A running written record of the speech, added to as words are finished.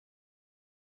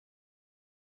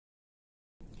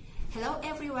Hello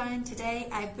everyone, today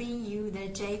I bring you the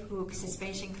J-hook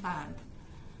suspension clamp.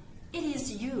 It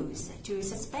is used to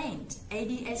suspend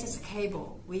ADSS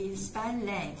cable with span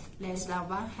length less than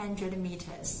 100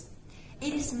 meters.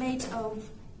 It is made of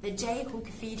the J-hook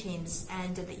fittings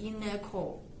and the inner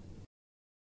core.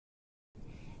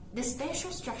 The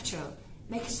special structure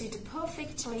makes it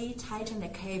perfectly tighten the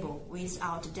cable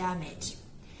without damage.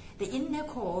 The inner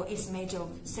core is made of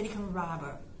silicone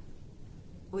rubber,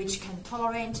 which can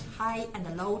tolerate high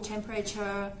and low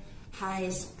temperature,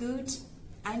 has good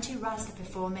anti-rust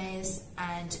performance,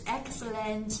 and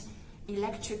excellent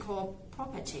electrical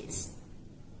properties.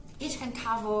 It can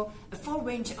cover a full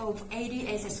range of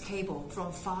ADSS cable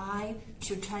from 5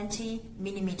 to 20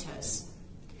 millimeters.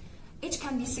 It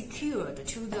can be secured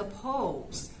to the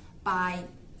poles by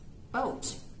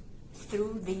bolt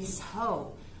through this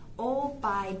hole or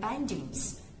by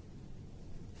bindings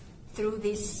through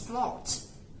this slot,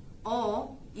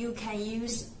 or you can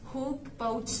use hook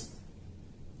bolts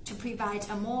to provide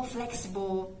a more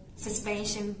flexible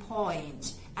suspension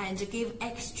point and give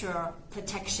extra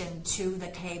protection to the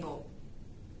cable.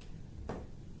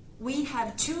 We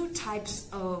have two types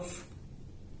of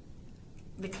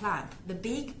the clamp, the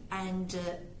big and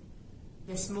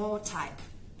the small type.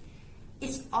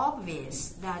 It's obvious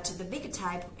that the big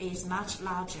type is much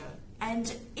larger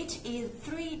and it is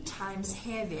 3 times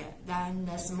heavier than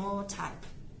the small type.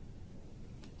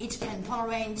 It can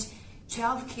tolerate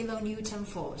 12 kilonewton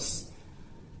force,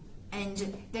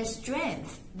 and the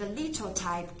strength the little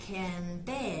type can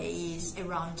bear is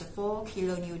around 4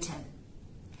 kilonewton.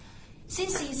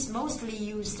 Since it's mostly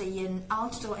used in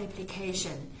outdoor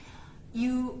application,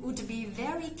 you would be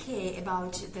very care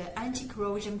about the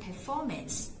anti-corrosion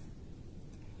performance.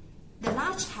 The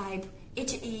large type,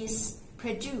 it is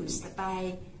produced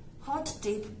by hot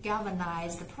dip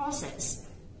galvanized process.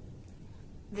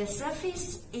 The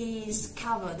surface is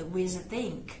covered with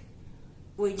zinc,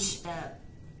 which the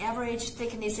average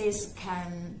thicknesses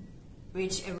can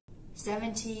reach around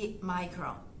 70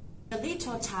 micron. The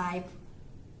little type,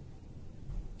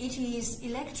 it is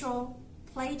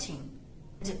electroplating.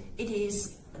 It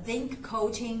is zinc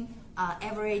coating,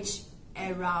 average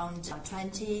around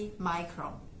 20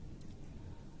 micron.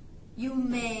 You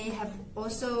may have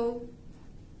also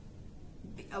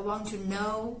want to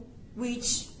know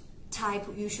which type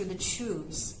you should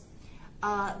choose.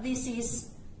 This is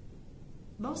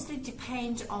mostly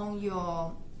depend on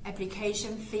your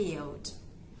application field.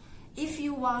 If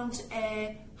you want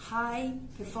a high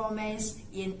performance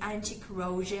in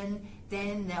anti-corrosion,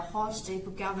 then the hot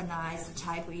dip galvanized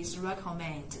type is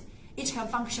recommended. It can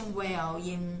function well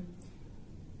in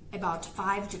about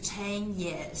 5 to 10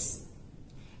 years.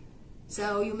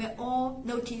 So you may all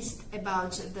notice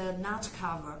about the nut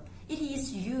cover. It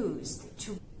is used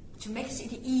to make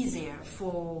it easier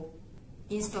for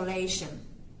installation.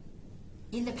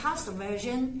 In the past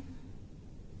version,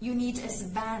 you need a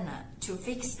spanner to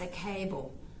fix the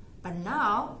cable, but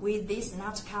now with this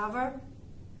nut cover,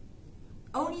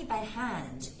 only by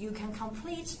hand you can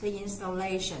complete the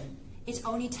installation. It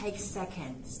only takes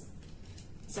seconds,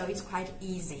 so it's quite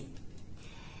easy.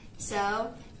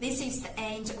 So this is the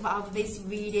end of this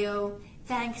video.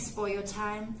 Thanks for your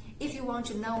time. If you want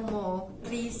to know more,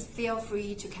 please feel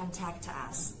free to contact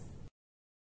us.